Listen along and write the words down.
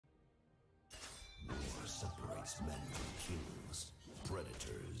men from kings,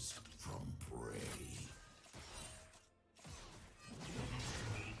 predators from prey.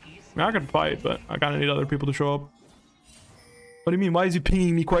 I mean, I can fight, but I kind of need other people to show up. What do you mean? Why is he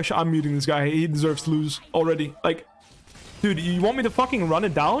pinging me? Question. I'm muting this guy. He deserves to lose already. Like, dude, you want me to fucking run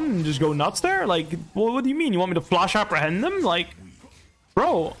it down and just go nuts there? Like, well, what do you mean? You want me to flash apprehend them? Like,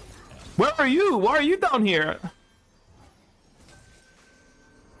 bro, where are you? Why are you down here?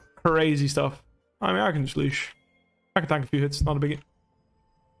 Crazy stuff. I mean, I can just leash. I can tank a few hits. Not a biggie.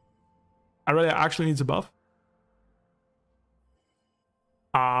 I really actually needs a buff.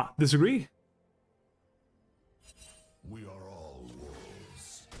 Disagree. We are all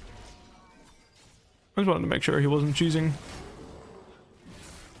wolves. I just wanted to make sure he wasn't cheesing.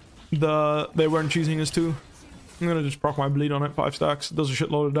 They weren't cheesing his too. I'm gonna just proc my bleed on it, 5 stacks. It does a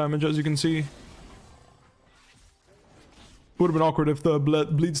shitload of damage, as you can see. Would have been awkward if the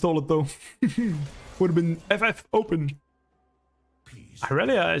bleed stole it though. Would have been FF open.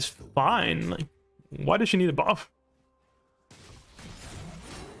 Aurelia is fine. Like, why does she need a buff?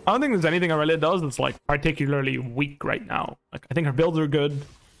 I don't think there's anything Aurelia does that's like particularly weak right now. Like, I think her builds are good.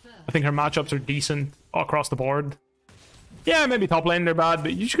 I think her matchups are decent across the board. Yeah, maybe top lane they're bad,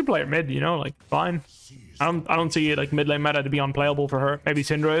 but you should play her mid, you know, like fine. I don't see like mid lane meta to be unplayable for her. Maybe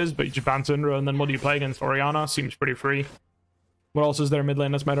Syndra is, but you just ban Syndra, and then what do you play against? Orianna seems pretty free. What else is there mid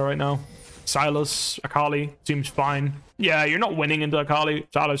lane that's meta right now? Silas, Akali seems fine. Yeah, you're not winning into Akali.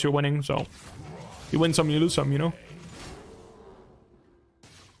 Silas, you're winning, so you win some, you lose some, you know.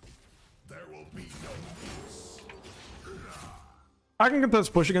 I can get this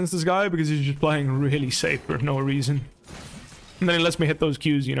push against this guy because he's just playing really safe for no reason. And then he lets me hit those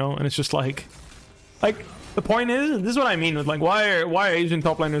Qs, you know, and it's just like the point is, this is what I mean with like why are Asian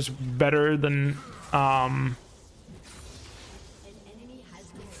top laners better than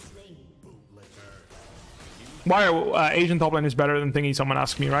why are Asian top laners better than thingy, someone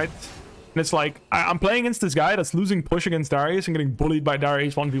asked me, right? And it's like I'm playing against this guy that's losing push against Darius and getting bullied by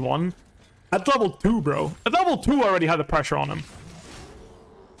Darius 1v1 at level 2, bro. At level 2 I already had the pressure on him.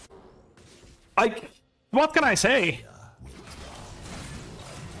 Like, what can I say?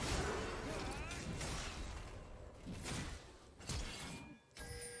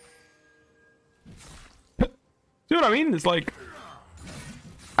 See what I mean? It's like,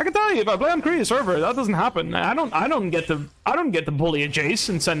 I can tell you, if I play on Korea server, that doesn't happen. I don't get to bully a Jace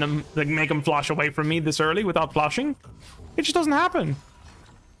and send him, like, make him flash away from me this early without flashing. It just doesn't happen.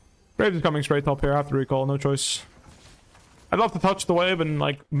 Graves is coming straight top here. I have to recall, no choice. I'd love to touch the wave and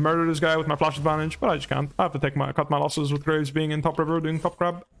like murder this guy with my flash advantage, but I just can't. I have to cut my losses with Graves being in top river doing top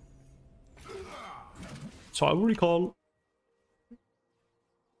grab. So I will recall.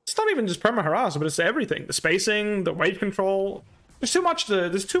 It's not even just perma harass, but it's everything. The spacing, the wave control. There's too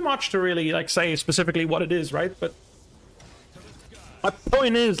much to really like say specifically what it is, right? But my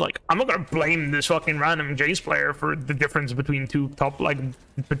point is, like, I'm not gonna blame this fucking random Jace player for the difference between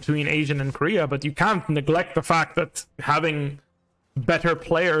between Asian and Korea, but you can't neglect the fact that having better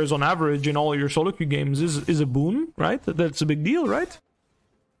players on average in all your solo queue games is a boon, right? That's a big deal, right?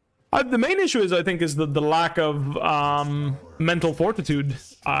 The main issue is, I think, is the lack of mental fortitude,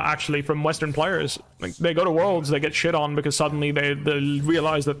 actually, from Western players. Like, they go to Worlds, they get shit on because suddenly they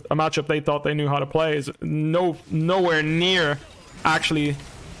realize that a matchup they thought they knew how to play is nowhere near actually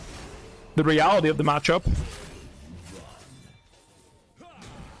the reality of the matchup.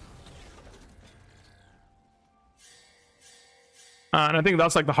 And I think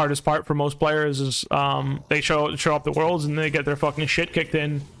that's like the hardest part for most players is they show up the Worlds and they get their fucking shit kicked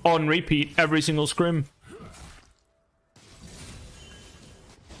in on repeat every single scrim.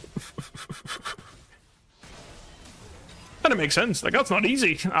 And it makes sense. Like, that's not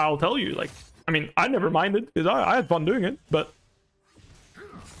easy, I'll tell you. Like, I mean, I never minded because I had fun doing it, but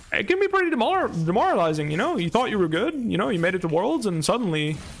it can be pretty demoralizing, you know? You thought you were good, you know, you made it to Worlds, and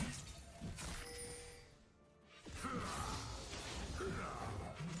suddenly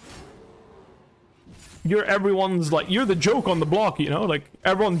everyone's like, you're the joke on the block, you know? Like,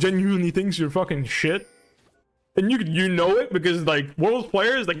 everyone genuinely thinks you're fucking shit. And you know it because, like, Worlds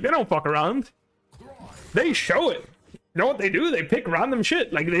players, like, they don't fuck around. They show it. You know what they do? They pick random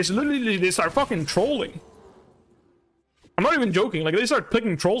shit. Like, they start fucking trolling. I'm not even joking. Like, they start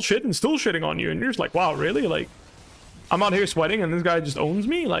picking troll shit and still shitting on you, and you're just like, wow, really? Like, I'm out here sweating and this guy just owns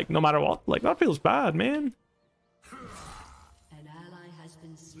me, like, no matter what. Like, that feels bad, man. An ally has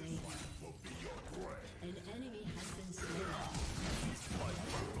been slain. An enemy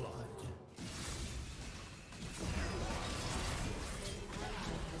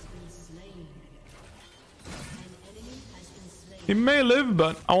has been slain. He may live,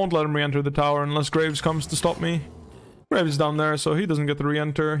 but I won't let him re-enter the tower unless Graves comes to stop me. Graves is down there, so he doesn't get to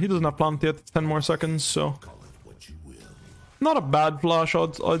re-enter. He doesn't have plant yet. It's 10 more seconds, so... Not a bad flash,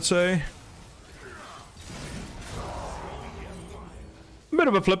 I'd say. A bit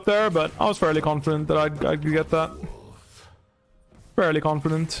of a flip there, but I was fairly confident that I'd get that. Fairly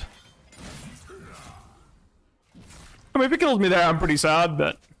confident. I mean, if he kills me there, I'm pretty sad,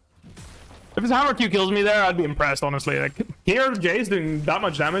 but... If his hammer Q kills me there, I'd be impressed, honestly. Like, here, Jay's doing that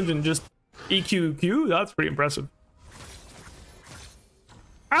much damage and just EQ, that's pretty impressive.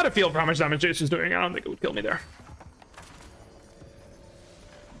 I had a feel for how much damage Jace is doing. I don't think it would kill me there.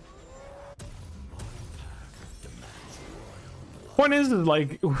 Point is,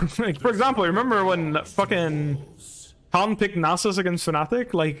 like, for example, remember when fucking Khan picked Nasus against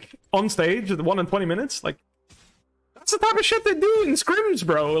Fnatic, like, on stage, the 1 in 20 minutes? Like, that's the type of shit they do in scrims,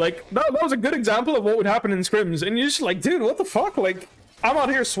 bro. Like, that was a good example of what would happen in scrims. And you're just like, dude, what the fuck? Like, I'm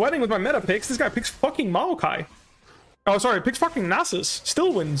out here sweating with my meta picks. This guy picks fucking Maokai. Oh, sorry, picks fucking Nasus.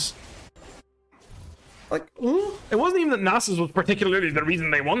 Still wins. Like, it wasn't even that Nasus was particularly the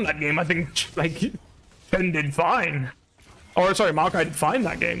reason they won that game. I think, like, Chen did fine. Or, sorry, Maokai did fine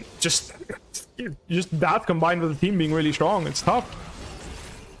that game. Just that combined with the team being really strong. It's tough.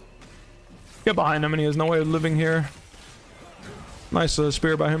 Get behind him, and he has no way of living here. Nice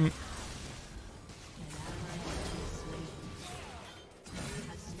spear by him.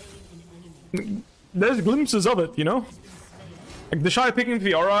 There's glimpses of it, you know? Like, the Shy picking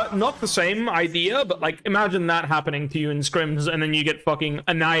Fiora, not the same idea, but, like, imagine that happening to you in scrims, and then you get fucking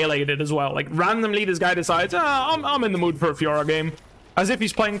annihilated as well. Like, randomly this guy decides, I'm in the mood for a Fiora game. As if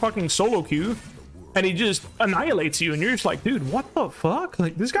he's playing fucking solo queue, and he just annihilates you, and you're just like, dude, what the fuck?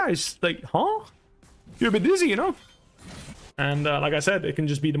 Like, this guy's, like, huh? You're a bit dizzy, you know? And like I said, it can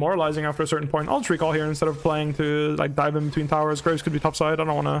just be demoralizing after a certain point. I'll just recall here instead of playing to like dive in between towers. Graves could be topside. I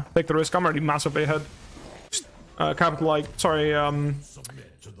don't want to take the risk. I'm already massively ahead. Capital, like, sorry,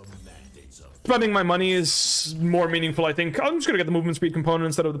 spending my money is more meaningful, I think. I'm just gonna get the movement speed component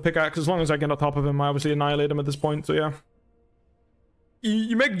instead of the pickaxe. As long as I get on top of him, I obviously annihilate him at this point, so yeah.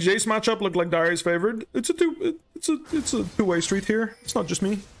 You make Jace matchup look like Darius favored. It's a two-way street here. It's not just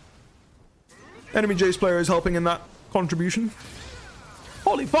me. Enemy Jace player is helping in that contribution.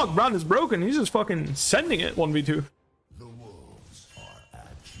 Holy fuck, Brand is broken. He's just fucking sending it 1v2.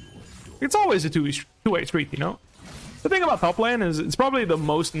 It's always a two-way street, you know? The thing about top lane is it's probably the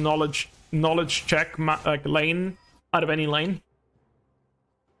most knowledge check like lane out of any lane.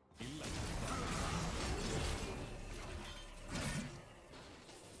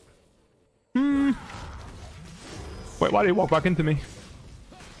 Wait, why did he walk back into me?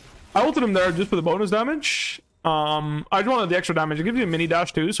 I ulted him there just for the bonus damage. I just wanted the extra damage. It gives you a mini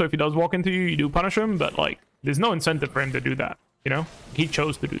dash too, so if he does walk into you, you do punish him, but like, there's no incentive for him to do that, you know? He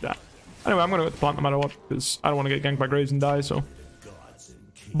chose to do that. Anyway, I'm gonna go with the plant no matter what, because I don't want to get ganked by Graves and die, so...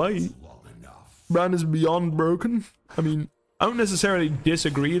 Bye. Brand is beyond broken. I mean, I don't necessarily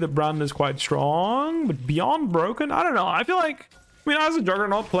disagree that Brand is quite strong, but beyond broken? I don't know, I feel like... I mean, as a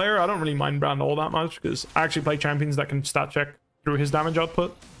Juggernaut player, I don't really mind Brand all that much, because I actually play champions that can stat check through his damage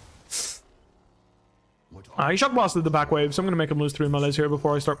output. He shock blasted the back wave, so I'm going to make him lose 3 melees here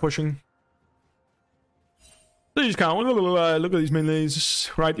before I start pushing. So you just kind of look at these melees,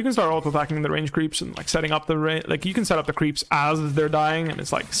 right? You can start auto-attacking the range creeps and like setting up the range. Like you can set up the creeps as they're dying, and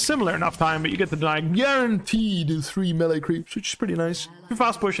it's like similar enough time, but you get to die guaranteed 3 melee creeps, which is pretty nice. If you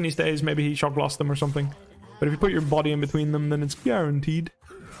fast push and he stays, maybe he shock blast them or something. But if you put your body in between them, then it's guaranteed.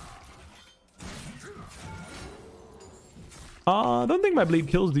 I don't think my bleed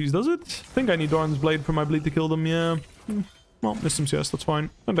kills these, does it? I think I need Doran's blade for my bleed to kill them, yeah. Well, missed some CS, that's fine.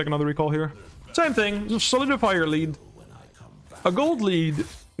 I'm take another recall here. Same thing, just solidify your lead. A gold lead,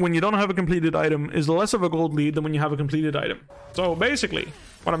 when you don't have a completed item, is less of a gold lead than when you have a completed item. So basically,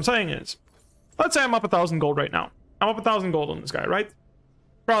 what I'm saying is, let's say I'm up 1,000 gold right now. I'm up 1,000 gold on this guy, right?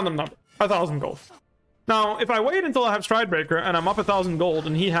 Random number, 1,000 gold. Now, if I wait until I have Stridebreaker and I'm up 1,000 gold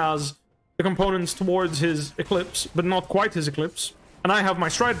and he has the components towards his Eclipse, but not quite his Eclipse, and I have my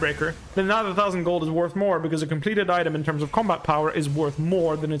Stridebreaker, then that 1,000 gold is worth more because a completed item in terms of combat power is worth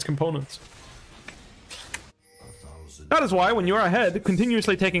more than its components. That is why when you're ahead,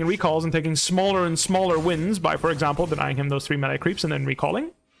 continuously taking recalls and taking smaller and smaller wins by, for example, denying him those 3 melee creeps and then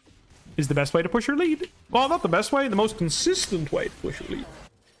recalling is the best way to push your lead. Well, not the best way, the most consistent way to push your lead.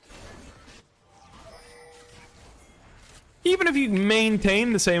 Even if you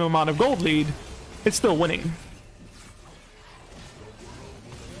maintain the same amount of gold lead, it's still winning.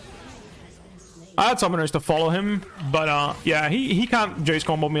 I had summoners to follow him, but yeah, he can't Jace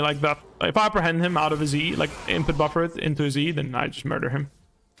combo me like that. If I apprehend him out of his E, like input buffer it into his E, then I just murder him.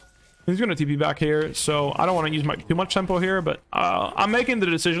 He's gonna TP back here, so I don't want to use too much tempo here, but I'm making the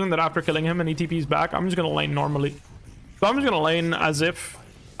decision that after killing him and he TPs back, I'm just gonna lane normally. So I'm just gonna lane as if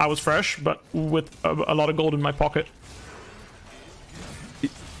I was fresh, but with a lot of gold in my pocket.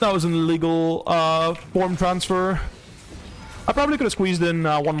 That was an illegal form transfer. I probably could have squeezed in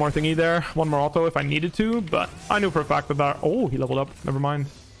one more thingy there, one more auto if I needed to, but I knew for a fact that oh, he leveled up. Never mind.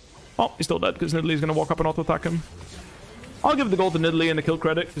 Oh, he's still dead because Nidalee gonna walk up and auto attack him. I'll give the gold to Nidalee and the kill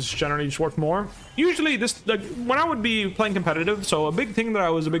credit because it's generally just worth more. Usually this, like, when I would be playing competitive, so a big thing that I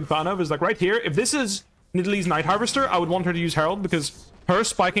was a big fan of is like right here, if this is Nidalee's Night Harvester, I would want her to use Herald because her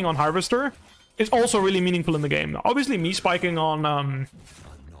spiking on Harvester is also really meaningful in the game. Obviously me spiking on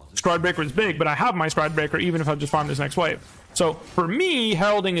Stridebreaker is big, but I have my Stridebreaker even if I just farm this next wave. So for me,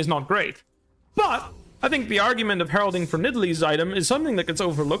 heralding is not great. But I think the argument of heralding for Nidalee's item is something that gets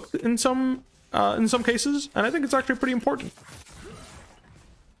overlooked in some cases, and I think it's actually pretty important.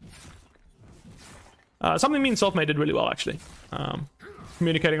 Something me and Selfmade did really well, actually.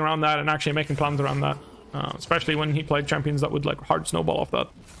 Communicating around that and actually making plans around that. Especially when he played champions that would like hard snowball off that.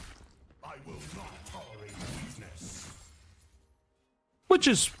 Which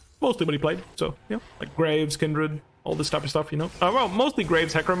is mostly what he played, so, yeah. Like Graves, Kindred, all this type of stuff, you know. Well, mostly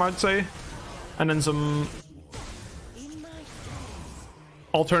Graves, Hecarim, I'd say. And then some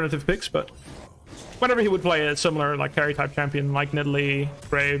alternative picks, but whenever he would play a similar like carry type champion like Nidalee,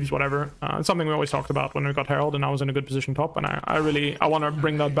 Graves, whatever, it's something we always talked about when we got Herald and I was in a good position top, and I want to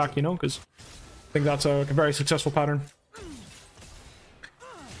bring that back, you know, because I think that's a very successful pattern.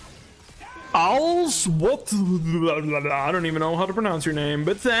 Owls, what? I don't even know how to pronounce your name,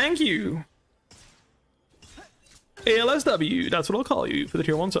 but thank you. ALSW, that's what I'll call you for the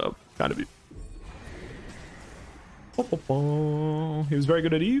tier 1 sub. Kind of you. He was very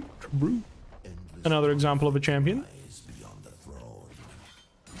good at Eve. True. Another example of a champion.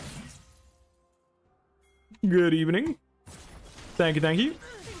 Good evening. Thank you, thank you.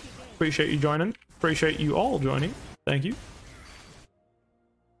 Appreciate you joining. Appreciate you all joining. Thank you.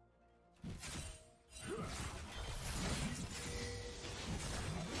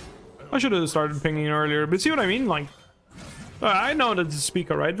 I should have started pinging earlier, but see what I mean? Like, I know that it's a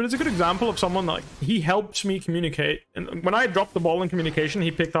speaker, right? But it's a good example of someone like, he helps me communicate. And when I dropped the ball in communication,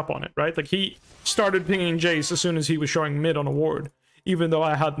 he picked up on it, right? Like, he started pinging Jace as soon as he was showing mid on a ward, even though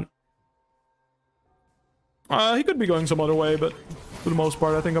I hadn't. He could be going some other way, but for the most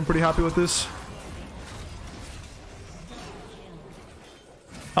part, I think I'm pretty happy with this.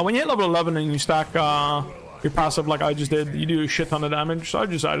 When you hit level 11 and you stack your passive like I just did, you do a shit ton of damage, so I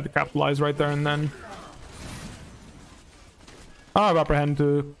decided to capitalize right there and then. I have upper hand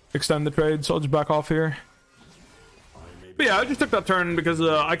to extend the trade, so I'll just back off here. But yeah, I just took that turn because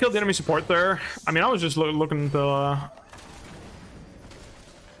I killed the enemy support there. I mean, I was just looking to...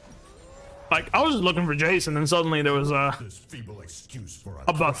 like, I was just looking for Jace, and then suddenly there was a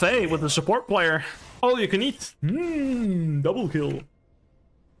buffet with a support player. All you can eat. Double kill.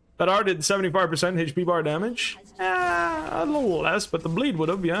 That R did 75% HP bar damage. A little less, but the bleed would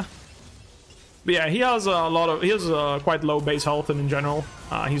have, yeah. But yeah, he has quite low base health, and in general,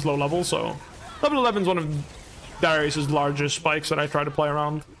 he's low level, so level 11 is one of Darius's largest spikes that I try to play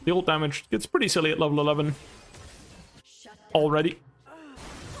around. The ult damage gets pretty silly at level 11 already.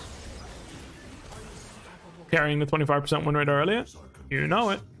 Carrying the 25% win rate earlier, you know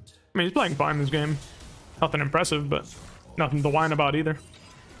it. I mean, he's playing fine this game. Nothing impressive, but nothing to whine about either.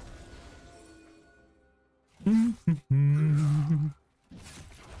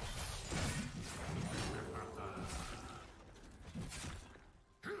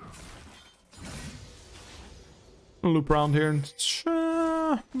 Loop around here and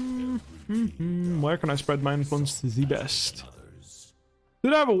where can I spread my influence to the best?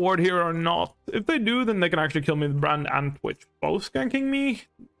 Did I have a ward here or not? If they do, then they can actually kill me with Brand and Twitch both ganking me.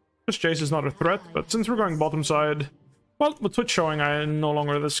 Just Jace is not a threat, but since we're going bottom side, well, with Twitch showing, I'm no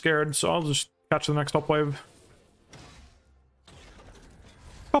longer this scared, so I'll just catch the next top wave.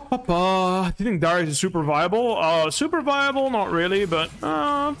 Do you think Darius is super viable? Super viable? Not really, but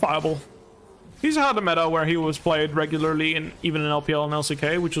viable. He's had a meta where he was played regularly, in even in LPL and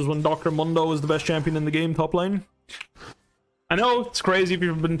LCK, which was when Dr. Mundo was the best champion in the game top lane. I know it's crazy if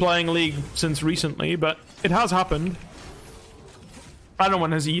you've been playing League since recently, but it has happened. I don't know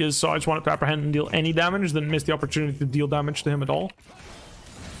when his E is, so I just wanted to apprehend and deal any damage, then miss the opportunity to deal damage to him at all.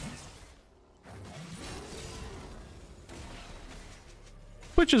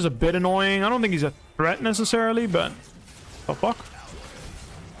 Which is a bit annoying. I don't think he's a threat necessarily, but... oh, fuck.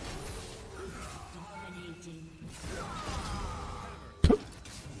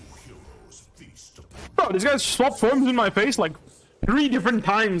 this guy's swapped forms in my face like 3 different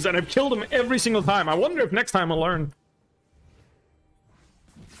times, and I've killed him every single time. I wonder if next time I'll learn.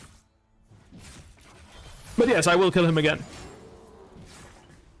 But yes, I will kill him again.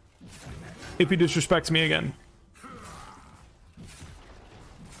 If he disrespects me again.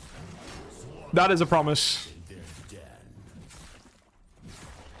 That is a promise.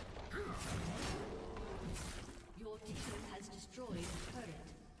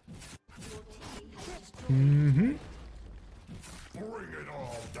 Mm-hmm. Bring it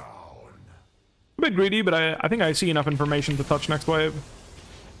all down. A bit greedy, but I think I see enough information to touch next wave.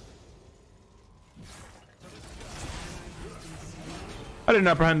 I didn't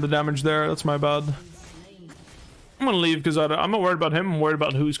apprehend the damage there. That's my bad. I'm gonna leave because I'm not worried about him. I'm worried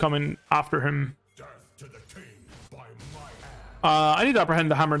about who's coming after him. Death to the king by my hand. I need to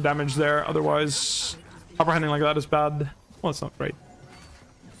apprehend the hammer damage there. Otherwise, apprehending like that is bad. Well, it's not great.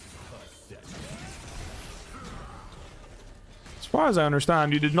 As far as I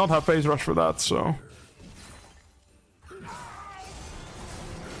understand, you did not have phase rush for that, so...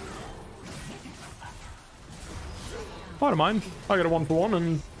 I don't mind. I get a 1-for-1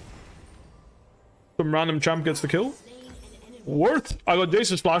 and... some random champ gets the kill. Worth! I got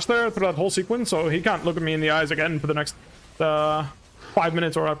Jace's flash there through that whole sequence, so he can't look at me in the eyes again for the next 5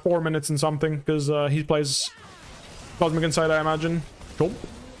 minutes or 4 minutes and something, because he plays Cosmic Insight, I imagine. Cool.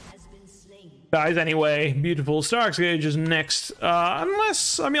 Guys, anyway, beautiful. Stark's Gauge is next.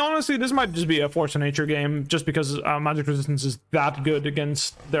 Unless, I mean, honestly, this might just be a Force of Nature game, just because Magic Resistance is that good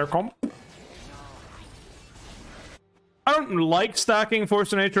against their comp. I don't like stacking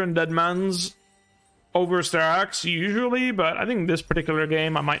Force of Nature and Dead Man's over Starax usually, but I think this particular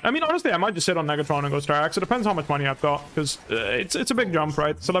game I might. I mean, honestly, I might just sit on Negatron and go Starax. It depends how much money I've got, because it's a big jump,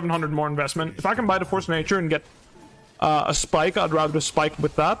 right? It's 1,100 more investment. If I can buy the Force of Nature and get a spike, I'd rather just spike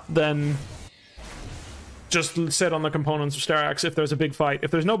with that than just sit on the components of Starax if there's a big fight.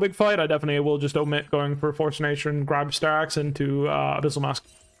 If there's no big fight, I definitely will just omit going for Force of Nature and grab Starax into Abyssal Mask.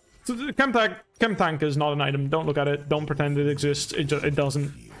 So the Chem Tank is not an item. Don't look at it. Don't pretend it exists. It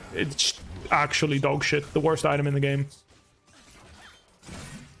doesn't. It's actually dog shit. The worst item in the game.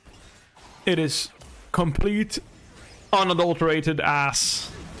 It is complete, unadulterated ass.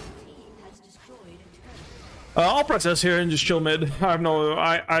 I'll press S here and just chill mid.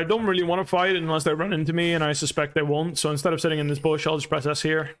 I don't really want to fight unless they run into me, and I suspect they won't. So instead of sitting in this bush, I'll just press S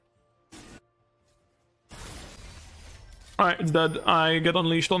here. Alright, it's dead. I get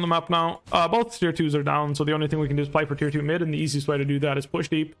unleashed on the map now. Both tier 2s are down, so the only thing we can do is play for tier 2 mid, and the easiest way to do that is push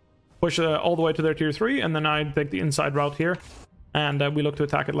deep. Push all the way to their tier 3, and then I take the inside route here. And we look to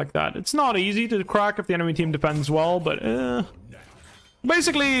attack it like that. It's not easy to crack if the enemy team defends well, but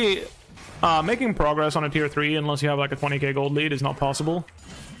basically... making progress on a tier 3 unless you have like a 20k gold lead is not possible.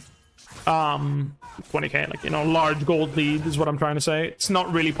 20k, like, you know, large gold lead is what I'm trying to say. It's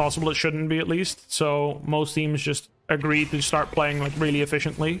not really possible. It shouldn't be, at least. So most teams just agree to start playing like really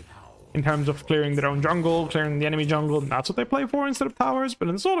efficiently in terms of clearing their own jungle, clearing the enemy jungle, and that's what they play for instead of towers. But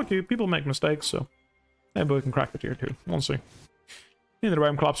in solo queue, people make mistakes, so maybe we can crack the tier 2. We'll see. Either way,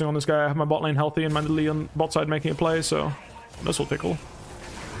 I'm collapsing on this guy. I have my bot lane healthy and my Lily on bot side making a play, so this will tickle.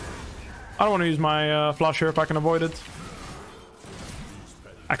 I don't want to use my flash here if I can avoid it.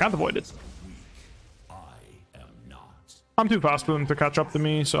 I can't avoid it. I'm too fast for him to catch up to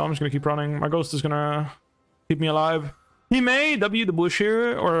me, so I'm just going to keep running. My ghost is going to keep me alive. He may W the bush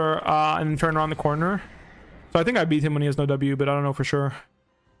here or and turn around the corner. So I think I beat him when he has no W, but I don't know for sure.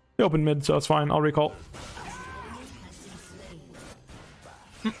 He opened mid, so that's fine. I'll recall.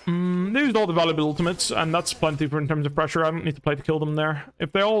 They used all the valuable ultimates, and that's plenty for in terms of pressure. I don't need to play to kill them there.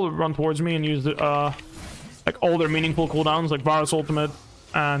 If they all run towards me and use like all their meaningful cooldowns, like Varus ultimate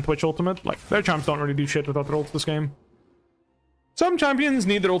and Twitch ultimate, like their champs don't really do shit without their ults this game. Some champions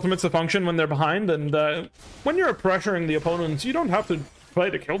need their ultimates to function when they're behind, and when you're pressuring the opponents, you don't have to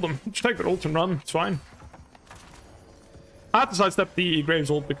play to kill them. Just take their ults and run. It's fine. I had to sidestep the Graves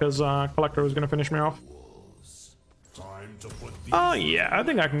ult because Collector was going to finish me off. Oh yeah, I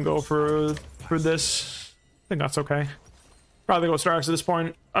think I can go for this. I think that's okay. Probably go Starax at this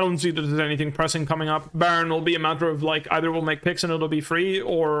point. I don't see that there's anything pressing coming up. Baron will be a matter of like either we'll make picks and it'll be free,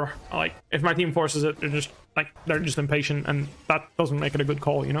 or like if my team forces it, they're just impatient, and that doesn't make it a good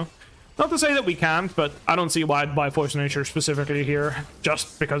call, you know. Not to say that we can't, but I don't see why I'd buy Force of Nature specifically here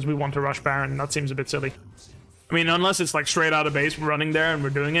just because we want to rush Baron. That seems a bit silly. I mean, unless it's like straight out of base, we're running there and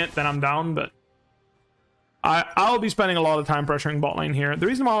we're doing it, then I'm down, but I'll be spending a lot of time pressuring bot lane here. The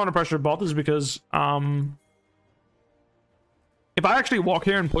reason why I want to pressure bot is because if I actually walk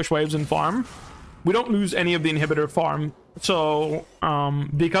here and push waves and farm, we don't lose any of the inhibitor farm. So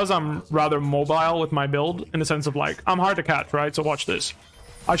because I'm rather mobile with my build, in the sense of like I'm hard to catch, right? So watch this.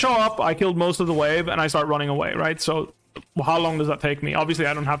 I show up, I killed most of the wave, and I start running away, right? So how long does that take me? Obviously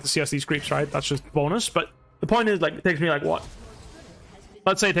I don't have to CS these creeps, right? That's just bonus. But the point is, like, it takes me like what?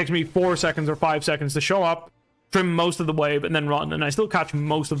 Let's say it takes me 4 seconds or 5 seconds to show up, trim most of the wave, and then run, and I still catch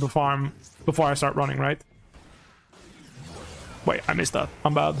most of the farm before I start running, right? Wait, I missed that.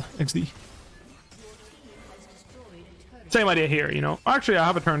 I'm bad. XD. Same idea here, you know. Actually, I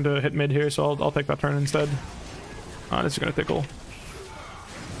have a turn to hit mid here, so I'll take that turn instead. This is gonna tickle.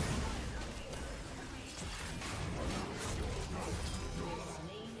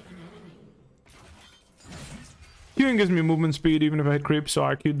 Queuing gives me movement speed even if I hit creep, so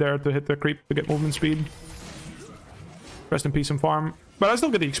I queued there to hit the creep to get movement speed. Rest in peace and farm. But I still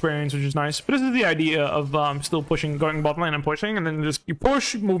get the experience, which is nice. But this is the idea of still pushing, going bot lane and pushing, and then just you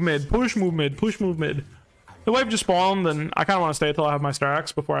push, move mid, push, move mid, push, move mid. The wave just spawned, and I kind of want to stay until I have my Star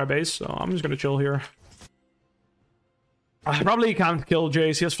Axe before I base, so I'm just going to chill here. I probably can't kill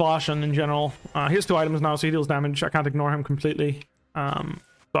Jace. He has flash, and in general, he has 2 items now, so he deals damage. I can't ignore him completely. So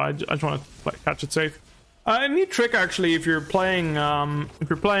I just want to like, catch it safe. A neat trick, actually, if you're playing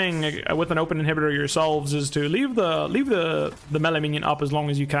with an open inhibitor yourselves, is to leave the melee minion up as long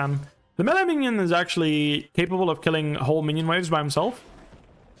as you can. The melee minion is actually capable of killing whole minion waves by himself.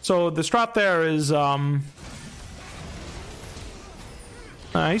 So the strat there is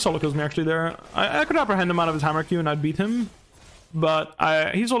he solo kills me actually there. I could apprehend him out of his hammer Q and I'd beat him, but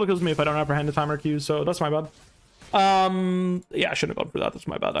he solo kills me if I don't apprehend his hammer Q, so that's my bad. Yeah, I shouldn't have gone for that. That's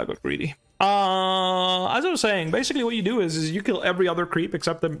my bad. I got greedy. As I was saying, basically what you do is you kill every other creep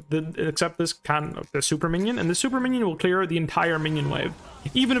except the super minion, and the super minion will clear the entire minion wave,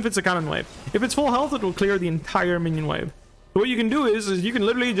 even if it's a cannon wave. If it's full health, it will clear the entire minion wave. So what you can do is you can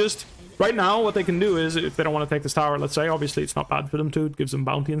literally just right now what they can do is, if they don't want to take this tower, let's say, obviously it's not bad for them to, it gives them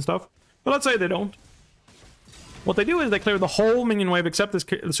bounty and stuff, but let's say they don't. What they do is they clear the whole minion wave except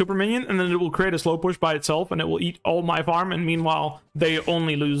the super minion, and then it will create a slow push by itself, and it will eat all my farm, and meanwhile, they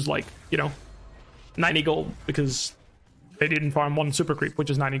only lose, like, you know, 90 gold, because they didn't farm one super creep, which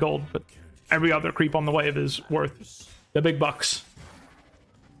is 90 gold, but every other creep on the wave is worth the big bucks.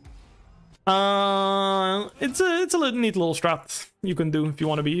 It's a neat little strat you can do if you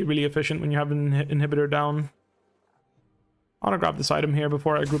want to be really efficient when you have an inhibitor down. I want to grab this item here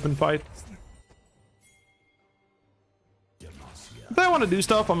before I group and fight. If I want to do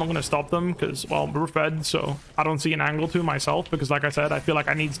stuff, I'm not going to stop them because, well, we're fed, so I don't see an angle to myself because, like I said, I feel like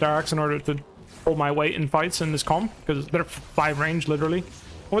I need Star Axe in order to hold my weight in fights in this comp because they're 5 range, literally.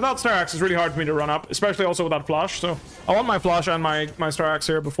 Without Star Axe, it's really hard for me to run up, especially also without flash, so I want my flash and my Star Axe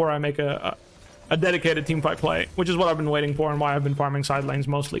here before I make a dedicated teamfight play, which is what I've been waiting for and why I've been farming side lanes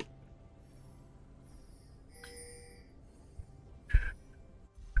mostly.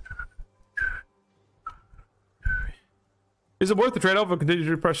 Is it worth the trade-off of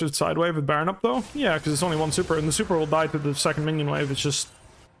continued pressured side wave with Baron up, though? Yeah, because it's only one super, and the super will die to the second minion wave. It's just...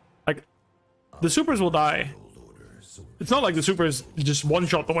 like... the supers will die. It's not like the supers just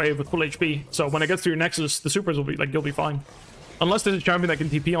one-shot the wave with full HP. So when it gets to your Nexus, the supers will be, like, you'll be fine. Unless there's a champion that can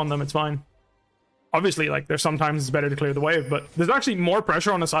TP on them, it's fine. Obviously, like, there's sometimes it's better to clear the wave, but there's actually more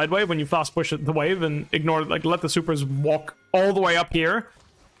pressure on a side wave when you fast push the wave and ignore, like, let the supers walk all the way up here.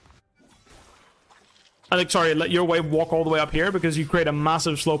 Sorry, let your wave walk all the way up here because you create a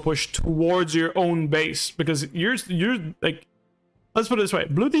massive slow push towards your own base. Because you're like, let's put it this way: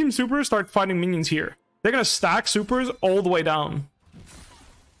 blue team supers start fighting minions here. They're gonna stack supers all the way down,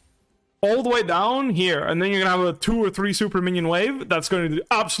 here, and then you're gonna have a 2 or 3 super minion wave that's going to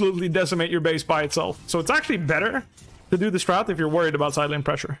absolutely decimate your base by itself. So it's actually better to do the strat if you're worried about side lane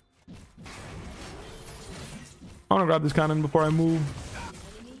pressure. I want to grab this cannon before I move.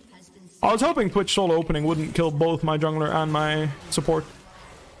 I was hoping Twitch solo opening wouldn't kill both my jungler and my support.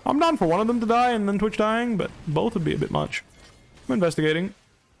 I'm down for one of them to die and then Twitch dying, but both would be a bit much. I'm investigating.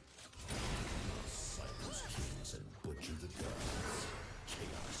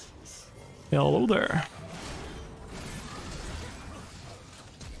 Hello there.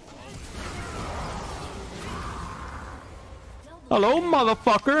 Hello,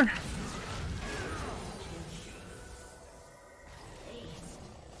 motherfucker.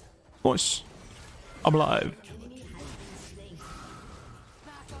 Nice. I'm alive.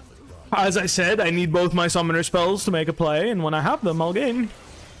 As I said, I need both my summoner spells to make a play, and when I have them, I'll gain.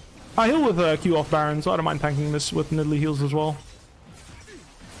 I heal with Q off Baron, so I don't mind tanking this with Nidalee heals as well.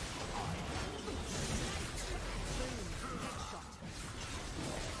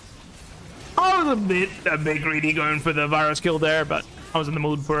 I was a bit greedy going for the virus kill there, but I was in the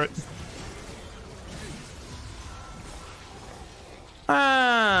mood for it.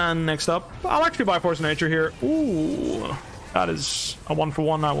 Kanan next up. I'll actually buy Force of Nature here. Ooh, that is a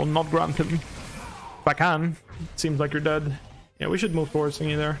 1-for-1. I will not grant him. If I can. It seems like you're dead. Yeah, we should move forward,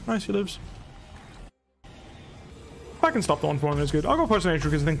 thingy there. Nice, he lives. If I can stop the 1-for-1, that's good. I'll go Force of Nature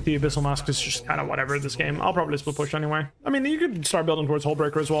because I think the Abyssal Mask is just kind of whatever this game. I'll probably split push anyway. I mean, you could start building towards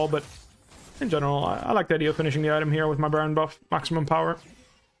Hullbreaker as well, but in general, I like the idea of finishing the item here with my Baron buff. Maximum power.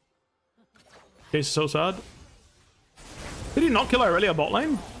 Case is so sad. Did he not kill Irelia bot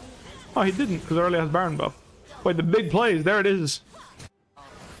lane? Oh, he didn't, because Irelia has Baron buff. Wait, the big plays. There it is.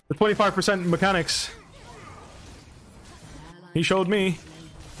 The 25% mechanics. He showed me.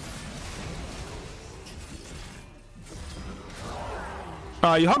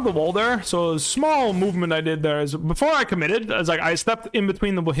 You hug the wall there. So a small movement I did there is before I committed, as like I stepped in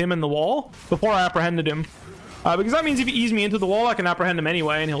between him and the wall before I apprehended him. Because that means if he eats me into the wall, I can apprehend him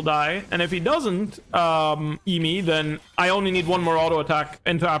anyway and he'll die. And if he doesn't E me, then I only need one more auto attack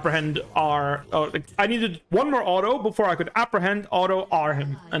and to apprehend R. I needed one more auto before I could apprehend, auto, R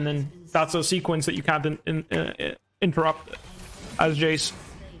him. And then that's a sequence that you can't interrupt as Jace.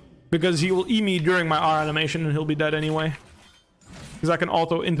 Because he will E me during my R animation and he'll be dead anyway. Because I can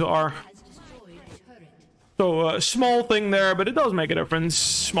auto into R. So small thing there, but it does make a difference.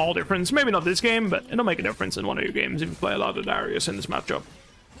 Small difference. Maybe not this game, but it'll make a difference in one of your games if you play a lot of Darius in this matchup.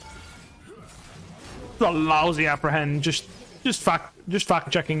 It's a lousy apprehend. Just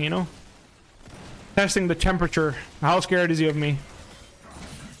fact checking, you know. Testing the temperature. How scared is he of me?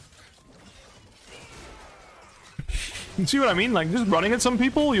 You see what I mean? Like just running at some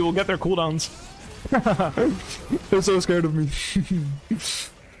people, you will get their cooldowns. They're so scared of me.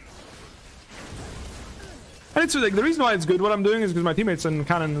 And it's like the reason why it's good what I'm doing is because my teammates and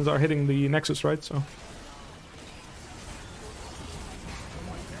cannons are hitting the Nexus, right? So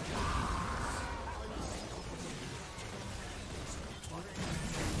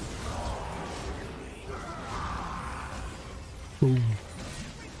boom.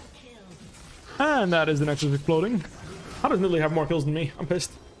 And that is the Nexus exploding. How does Nidalee have more kills than me? I'm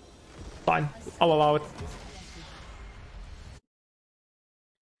pissed. Fine, I'll allow it.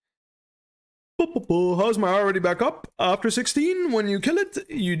 How's my already back up? After 16, when you kill it,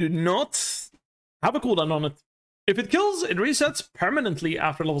 you do not have a cooldown on it. If it kills, it resets permanently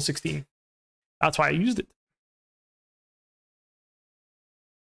after level 16. That's why I used it.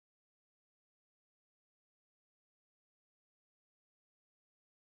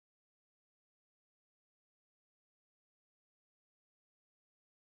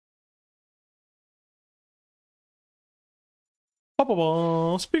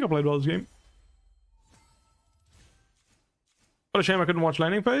 Speak up played well this game. What a shame I couldn't watch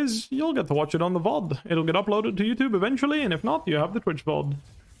landing phase. You'll get to watch it on the VOD. It'll get uploaded to YouTube eventually, and if not, you have the Twitch VOD.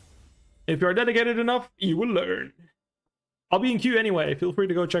 If you are dedicated enough, you will learn. I'll be in queue anyway. Feel free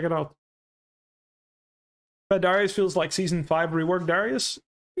to go check it out. But Darius feels like Season 5 reworked Darius.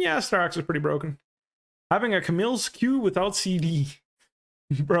 Yeah, Starax is pretty broken. Having a Camille's Q without CD.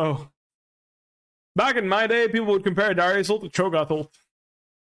 Bro. Back in my day, people would compare Darius ult to Cho'Gath ult.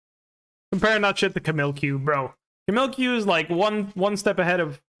 Comparing that shit to Camille Q, bro. Camille Q is like one step ahead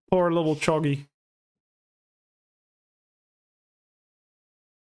of poor little Choggy.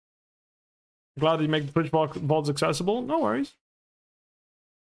 Glad that you make the Twitch VODs accessible. No worries.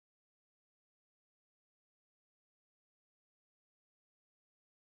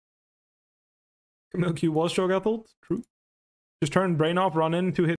 Camille Q was Cho'Gath ult. True. Just turn brain off, run in, 2 hit